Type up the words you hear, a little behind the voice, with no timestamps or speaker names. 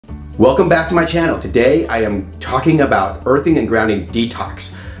Welcome back to my channel. Today I am talking about earthing and grounding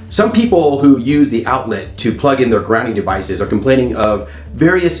detox. Some people who use the outlet to plug in their grounding devices are complaining of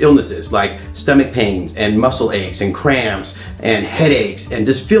various illnesses like stomach pains and muscle aches and cramps and headaches and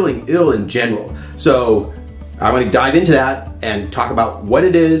just feeling ill in general. So I'm going to dive into that and talk about what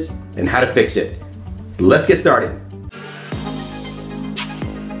it is and how to fix it. Let's get started.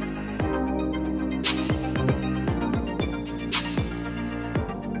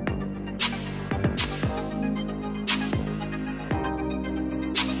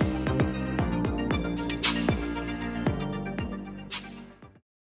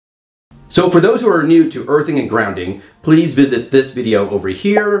 So for those who are new to earthing and grounding, please visit this video over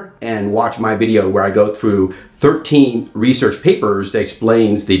here and watch my video where I go through 13 research papers that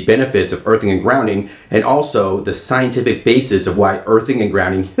explains the benefits of earthing and grounding and also the scientific basis of why earthing and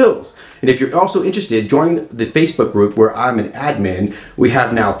grounding heals. And if you're also interested, join the Facebook group where I'm an admin. We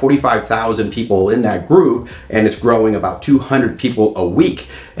have now 45,000 people in that group and it's growing about 200 people a week.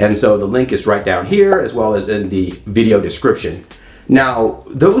 And so the link is right down here as well as in the video description. Now,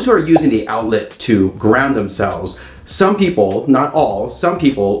 those who are using the outlet to ground themselves, some people, not all, some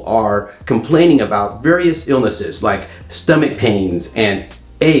people are complaining about various illnesses like stomach pains and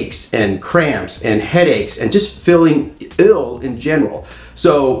aches and cramps and headaches and just feeling ill in general.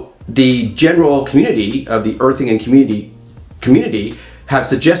 So the general community of the earthing and community have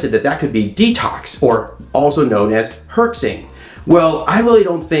suggested that that could be detox, or also known as herxing. Well, I really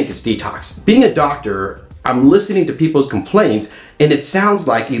don't think it's detox. Being a doctor, I'm listening to people's complaints and it sounds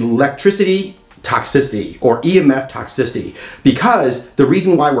like electricity toxicity or EMF toxicity, because the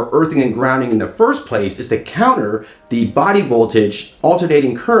reason why we're earthing and grounding in the first place is to counter the body voltage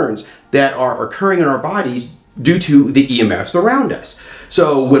alternating currents that are occurring in our bodies due to the EMFs around us.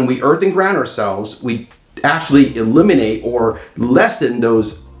 So when we earth and ground ourselves, we actually eliminate or lessen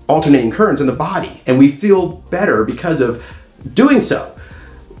those alternating currents in the body, and we feel better because of doing so.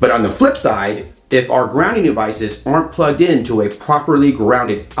 But on the flip side, if our grounding devices aren't plugged into a properly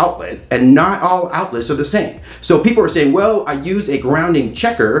grounded outlet, and not all outlets are the same. So people are saying, well, I use a grounding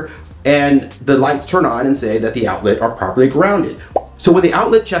checker and the lights turn on and say that the outlet are properly grounded. So when the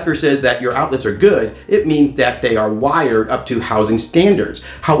outlet checker says that your outlets are good, it means that they are wired up to housing standards.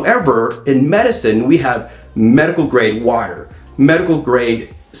 However, in medicine, we have medical grade wire, medical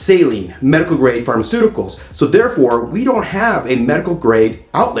grade saline, medical grade pharmaceuticals. So therefore, we don't have a medical grade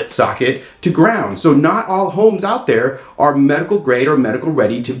outlet socket to ground. So not all homes out there are medical grade or medical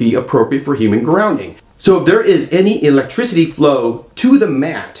ready to be appropriate for human grounding. So if there is any electricity flow to the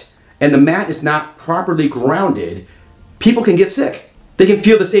mat and the mat is not properly grounded, people can get sick. They can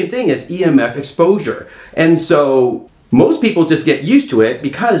feel the same thing as EMF exposure. And so most people just get used to it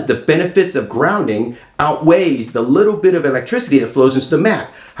because the benefits of grounding outweighs the little bit of electricity that flows into the mat.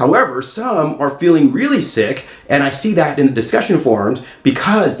 However, some are feeling really sick, and I see that in the discussion forums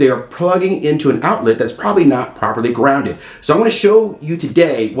because they are plugging into an outlet that's probably not properly grounded. So I'm going to show you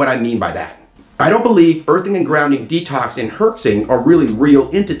today what I mean by that. I don't believe earthing and grounding, detox, and herxing are really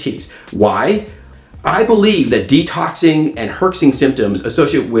real entities. Why? I believe that detoxing and herxing symptoms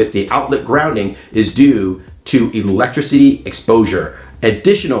associated with the outlet grounding is due to electricity exposure,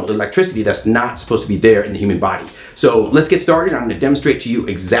 additional electricity that's not supposed to be there in the human body. So let's get started. I'm going to demonstrate to you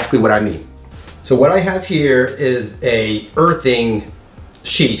exactly what I mean. So what I have here is a earthing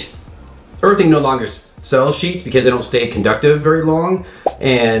sheet. Earthing no longer sells sheets because they don't stay conductive very long,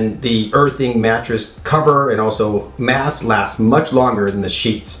 and the earthing mattress cover and also mats last much longer than the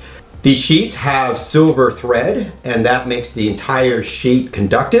sheets. These sheets have silver thread, and that makes the entire sheet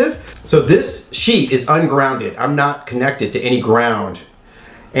conductive. So this sheet is ungrounded. I'm not connected to any ground.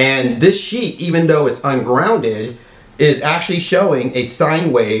 And this sheet, even though it's ungrounded, is actually showing a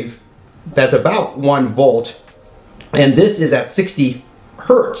sine wave that's about 1 volt. And this is at 60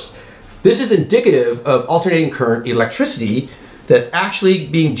 hertz. This is indicative of alternating current electricity that's actually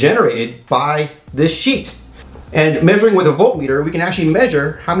being generated by this sheet. And measuring with a voltmeter, we can actually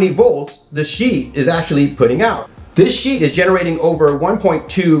measure how many volts the sheet is actually putting out. This sheet is generating over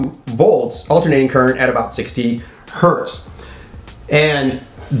 1.2 volts alternating current at about 60 hertz. And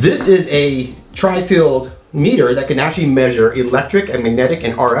this is a tri-field meter that can actually measure electric and magnetic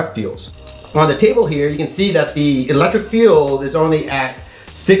and RF fields. On the table here, you can see that the electric field is only at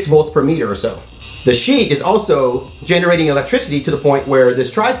 6 volts per meter or so. The sheet is also generating electricity to the point where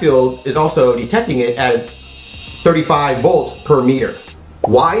this tri-field is also detecting it as 35 volts per meter.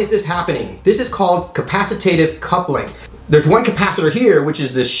 Why is this happening? This is called capacitive coupling. There's one capacitor here, which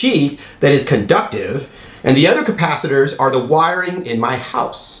is the sheet that is conductive, and the other capacitors are the wiring in my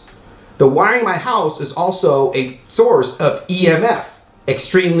house. The wiring in my house is also a source of EMF,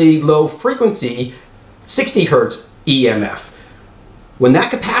 extremely low frequency 60 hertz EMF. When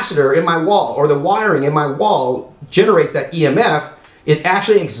that capacitor in my wall or the wiring in my wall generates that EMF, it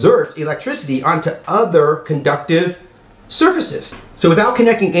actually exerts electricity onto other conductive surfaces. So without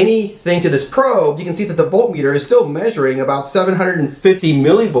connecting anything to this probe, you can see that the voltmeter is still measuring about 750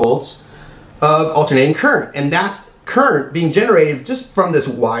 millivolts of alternating current. And that's current being generated just from this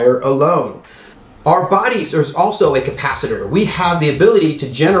wire alone. Our bodies, there's also a capacitor. We have the ability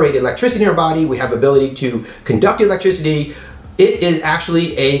to generate electricity in our body. We have the ability to conduct electricity. It is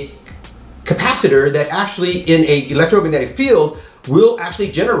actually a capacitor that actually in an electromagnetic field will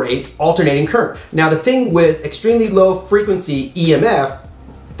actually generate alternating current. Now the thing with extremely low frequency EMF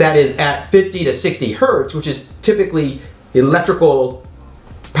that is at 50 to 60 hertz, which is typically electrical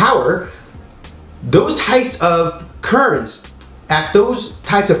power, those types of currents at those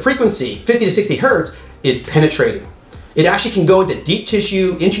types of frequency, 50 to 60 hertz, is penetrating. It actually can go into deep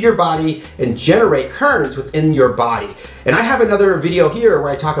tissue, into your body, and generate currents within your body. And I have another video here where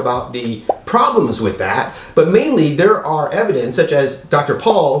I talk about the problems with that, but mainly there are evidence, such as Dr.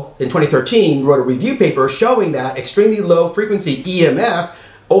 Paul in 2013 wrote a review paper showing that extremely low frequency EMF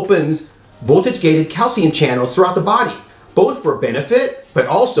opens voltage-gated calcium channels throughout the body, both for benefit, but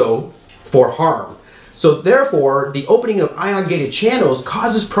also for harm. So therefore, the opening of ion-gated channels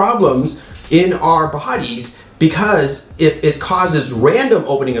causes problems in our bodies, because if it causes random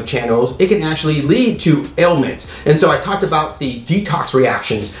opening of channels, it can actually lead to ailments. And so I talked about the detox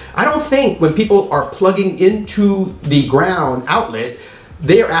reactions. I don't think when people are plugging into the ground outlet,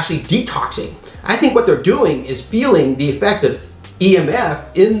 they are actually detoxing. I think what they're doing is feeling the effects of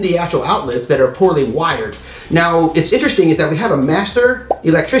EMF in the actual outlets that are poorly wired. Now, it's interesting is that we have a master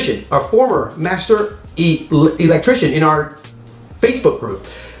electrician, a former master electrician in our Facebook group.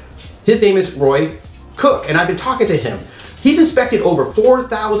 His name is Roy Cook, and I've been talking to him. He's inspected over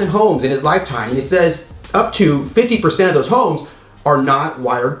 4,000 homes in his lifetime, and he says up to 50% of those homes are not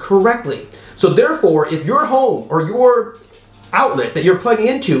wired correctly. So therefore, if your home or your outlet that you're plugging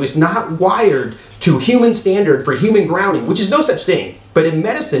into is not wired to human standard for human grounding, which is no such thing. But in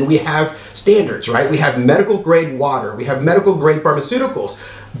medicine, we have standards, right? We have medical grade water, we have medical grade pharmaceuticals,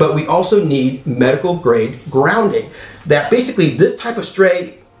 but we also need medical grade grounding. That basically this type of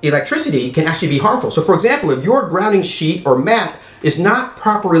stray electricity can actually be harmful. So for example, if your grounding sheet or mat is not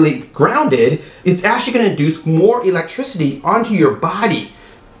properly grounded, it's actually going to induce more electricity onto your body.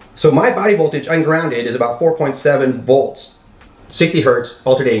 So my body voltage ungrounded is about 4.7 volts, 60 hertz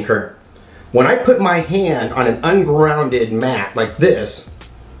alternating current. When I put my hand on an ungrounded mat like this,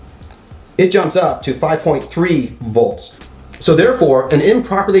 it jumps up to 5.3 volts. So therefore, an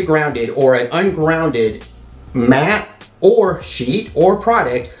improperly grounded or an ungrounded mat or sheet or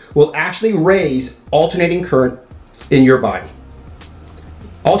product will actually raise alternating current in your body.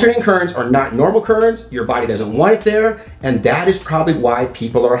 Alternating currents are not normal currents. Your body doesn't want it there, and that is probably why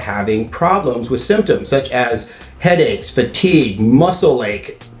people are having problems with symptoms such as headaches, fatigue, muscle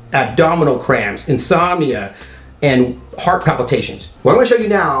ache, abdominal cramps, insomnia, and heart palpitations. What I'm going to show you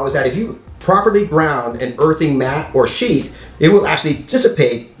now is that if you properly ground an earthing mat or sheet, it will actually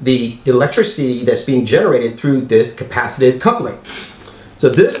dissipate the electricity that's being generated through this capacitive coupling. So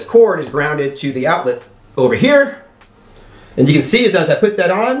this cord is grounded to the outlet over here, and you can see as I put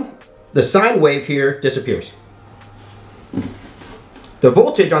that on, the sine wave here disappears. The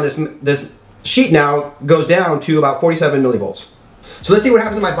voltage on this sheet now goes down to about 47 millivolts. So let's see what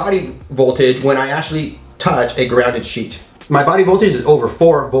happens to my body voltage when I actually touch a grounded sheet. My body voltage is over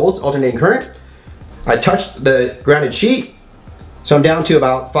 4 volts alternating current. I touched the grounded sheet, so I'm down to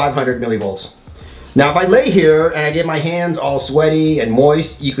about 500 millivolts. Now if I lay here and I get my hands all sweaty and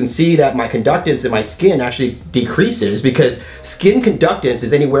moist, you can see that my conductance in my skin actually decreases, because skin conductance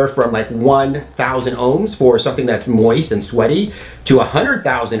is anywhere from like 1,000 ohms for something that's moist and sweaty to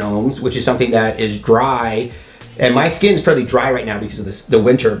 100,000 ohms, which is something that is dry. And my skin's fairly dry right now because of the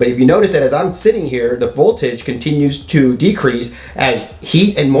winter. But if you notice that as I'm sitting here, the voltage continues to decrease as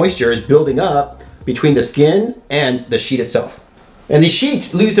heat and moisture is building up between the skin and the sheet itself. And these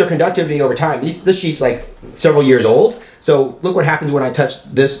sheets lose their conductivity over time. This sheet's like several years old. So look what happens when I touch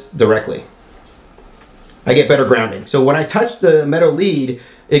this directly. I get better grounding. So when I touch the metal lead,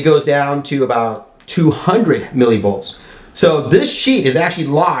 it goes down to about 200 millivolts. So this sheet has actually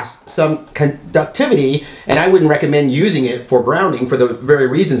lost some conductivity, and I wouldn't recommend using it for grounding for the very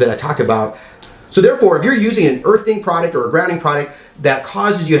reasons that I talked about. So therefore, if you're using an earthing product or a grounding product that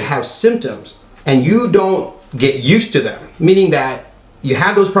causes you to have symptoms and you don't get used to them, meaning that you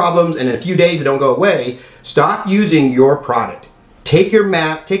have those problems and in a few days they don't go away, stop using your product. Take your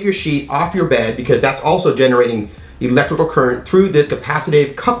mat, take your sheet off your bed, because that's also generating electrical current through this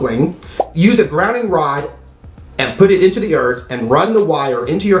capacitive coupling. Use a grounding rod and put it into the earth and run the wire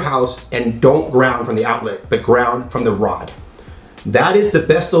into your house, and don't ground from the outlet, but ground from the rod. That is the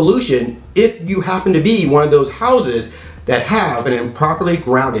best solution if you happen to be one of those houses that have an improperly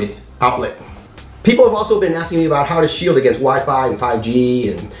grounded outlet. People have also been asking me about how to shield against Wi-Fi and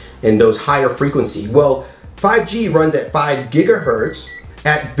 5G and those higher frequency. Well, 5G runs at 5 gigahertz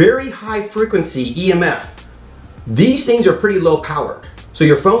at very high frequency EMF. These things are pretty low powered. So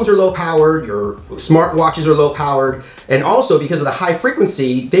your phones are low powered, your smartwatches are low powered, and also because of the high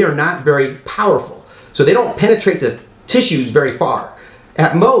frequency, they are not very powerful. So they don't penetrate the tissues very far.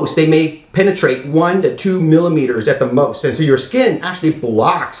 At most, they may penetrate 1 to 2 millimeters at the most. And so your skin actually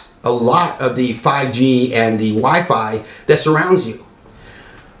blocks a lot of the 5G and the Wi-Fi that surrounds you.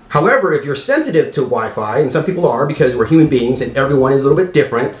 However, if you're sensitive to Wi-Fi, and some people are because we're human beings and everyone is a little bit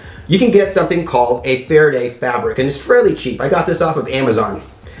different, you can get something called a Faraday fabric, and it's fairly cheap. I got this off of Amazon.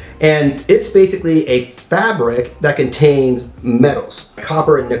 And it's basically a fabric that contains metals,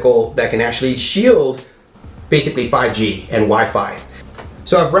 copper and nickel, that can actually shield basically 5G and Wi-Fi.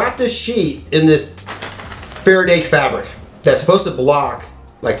 So I've wrapped this sheet in this Faraday fabric that's supposed to block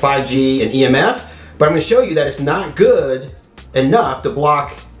like 5G and EMF, but I'm going to show you that it's not good enough to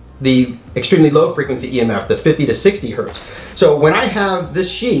block the extremely low frequency EMF, the 50 to 60 hertz. So when I have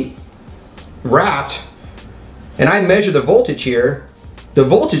this sheet wrapped and I measure the voltage here, the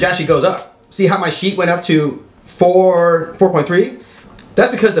voltage actually goes up. See how my sheet went up to 4.3?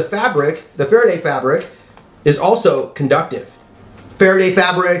 That's because the fabric, the Faraday fabric, is also conductive. Faraday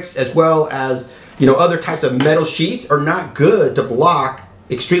fabrics, as well as other types of metal sheets, are not good to block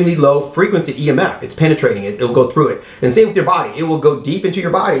extremely low frequency EMF. It's penetrating it, it'll go through it. And same with your body. It will go deep into your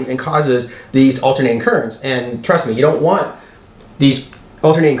body and causes these alternating currents. And trust me, you don't want these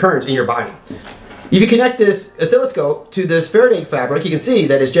alternating currents in your body. If you connect this oscilloscope to this Faraday fabric, you can see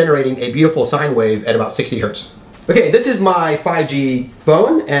that it's generating a beautiful sine wave at about 60 hertz. Okay, this is my 5G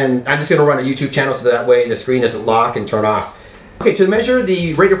phone, and I'm just gonna run a YouTube channel so that way the screen doesn't lock and turn off. Okay, to measure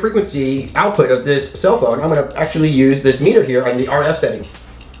the radio frequency output of this cell phone, I'm gonna actually use this meter here on the RF setting.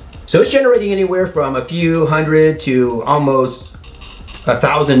 So it's generating anywhere from a few hundred to almost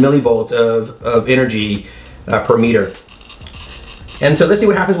 1,000 millivolts of energy per meter. And so let's see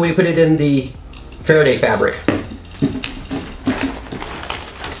what happens when we put it in the Faraday fabric.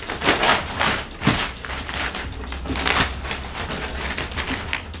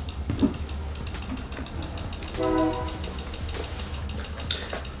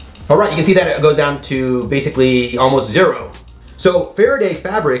 All right, you can see that it goes down to basically almost zero. So Faraday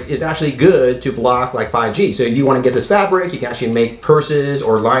fabric is actually good to block like 5G. So if you want to get this fabric, you can actually make purses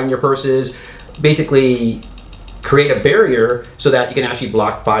or line your purses, basically create a barrier so that you can actually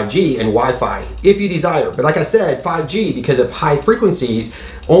block 5G and Wi-Fi if you desire. But like I said, 5G, because of high frequencies,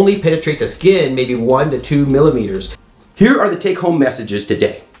 only penetrates the skin maybe 1 to 2 millimeters. Here are the take-home messages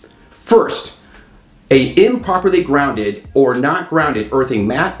today. First, a improperly grounded or not grounded earthing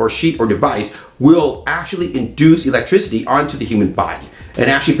mat or sheet or device will actually induce electricity onto the human body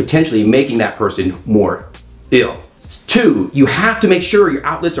and actually potentially making that person more ill. 2, you have to make sure your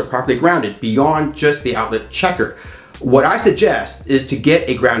outlets are properly grounded beyond just the outlet checker. What I suggest is to get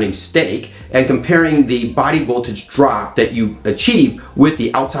a grounding stake and comparing the body voltage drop that you achieve with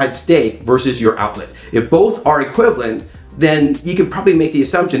the outside stake versus your outlet. If both are equivalent, then you can probably make the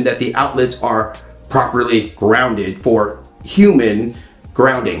assumption that the outlets are properly grounded for human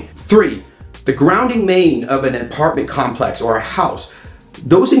grounding. 3, the grounding main of an apartment complex or a house,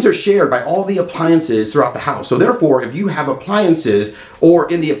 those things are shared by all the appliances throughout the house. So therefore, if you have appliances,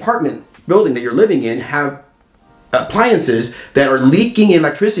 or in the apartment building that you're living in have appliances that are leaking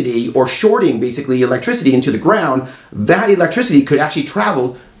electricity or shorting basically electricity into the ground, that electricity could actually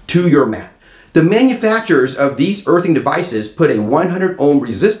travel to your mat. The manufacturers of these earthing devices put a 100 ohm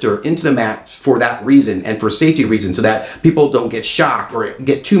resistor into the mat for that reason and for safety reasons, so that people don't get shocked or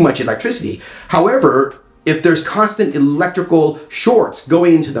get too much electricity. However, if there's constant electrical shorts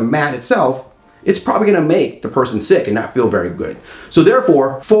going into the mat itself, it's probably going to make the person sick and not feel very good. So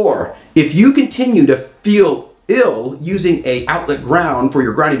therefore, 4, if you continue to feel ill using an outlet ground for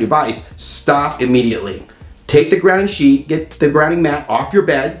your grounding device, stop immediately. Take the grounding sheet, get the grounding mat off your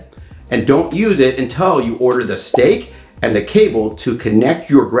bed, and don't use it until you order the stake and the cable to connect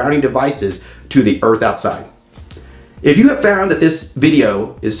your grounding devices to the earth outside. If you have found that this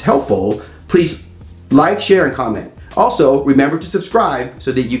video is helpful, please like, share, and comment. Also, remember to subscribe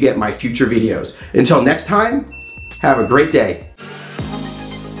so that you get my future videos. Until next time, have a great day.